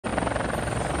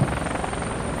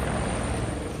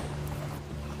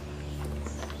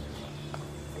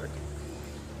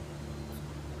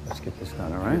get this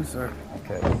done, all right? Yes, sir.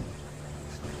 Okay.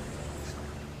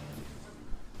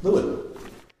 Lewin.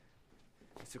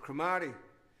 Mr. Cromartie.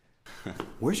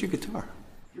 Where's your guitar?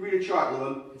 Give me your chart,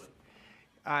 Lewin.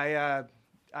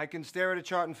 I can stare at a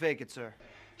chart and fake it, sir.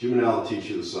 Jim and Al will teach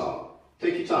you the song.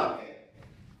 Take your time.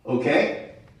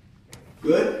 Okay?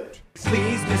 Good?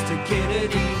 Please, Mr.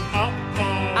 Kennedy,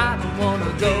 I don't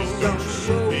wanna go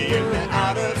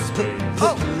out of space.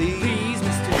 Oh, please,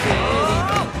 Mr.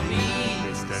 Kennedy,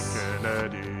 Mr.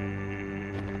 Kennedy.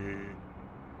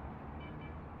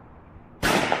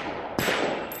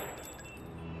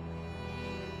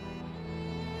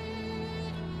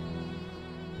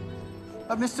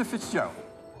 Mr. Fitzgerald,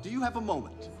 do you have a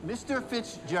moment? Mr.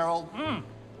 Fitzgerald,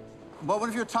 moment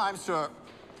of your time, sir.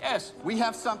 Yes. We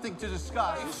have something to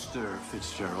discuss. Mr.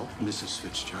 Fitzgerald, Mrs.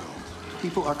 Fitzgerald,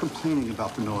 people are complaining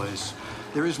about the noise.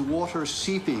 There is water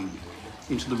seeping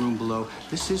into the room below.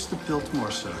 This is the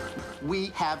Biltmore, sir. We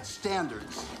have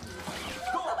standards.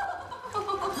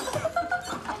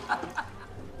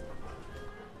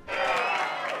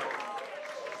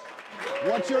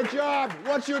 What's your job?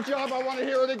 What's your job? I want to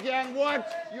hear it again.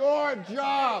 What's your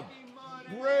job?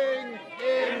 Bring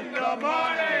in the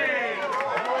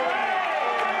money!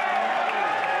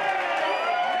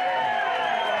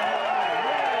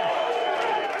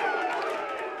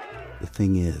 The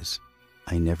thing is,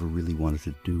 I never really wanted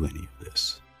to do any of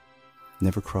this.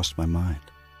 Never crossed my mind.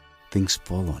 Things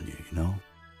fall on you, you know?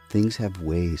 Things have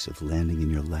ways of landing in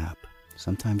your lap.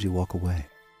 Sometimes you walk away.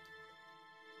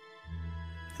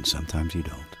 And sometimes you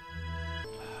don't.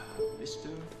 Mr.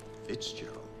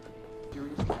 Fitzgerald,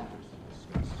 serious matters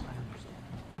to discuss. I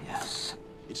understand. Yes,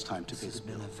 It's time to pay this has the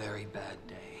been bill. a very bad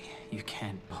day. You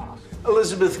can't possibly.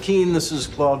 Elizabeth Keene, this is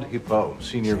Claude Hippo,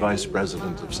 Senior Vice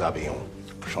President of Savillon.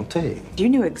 Enchanté. You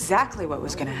knew exactly what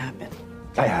was going to happen.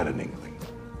 I had an inkling.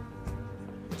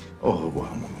 Au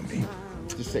revoir, mon ami.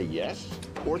 To say yes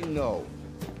or no?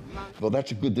 Well,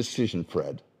 that's a good decision,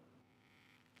 Fred.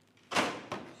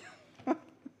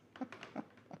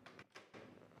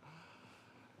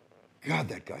 God,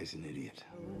 that guy's an idiot.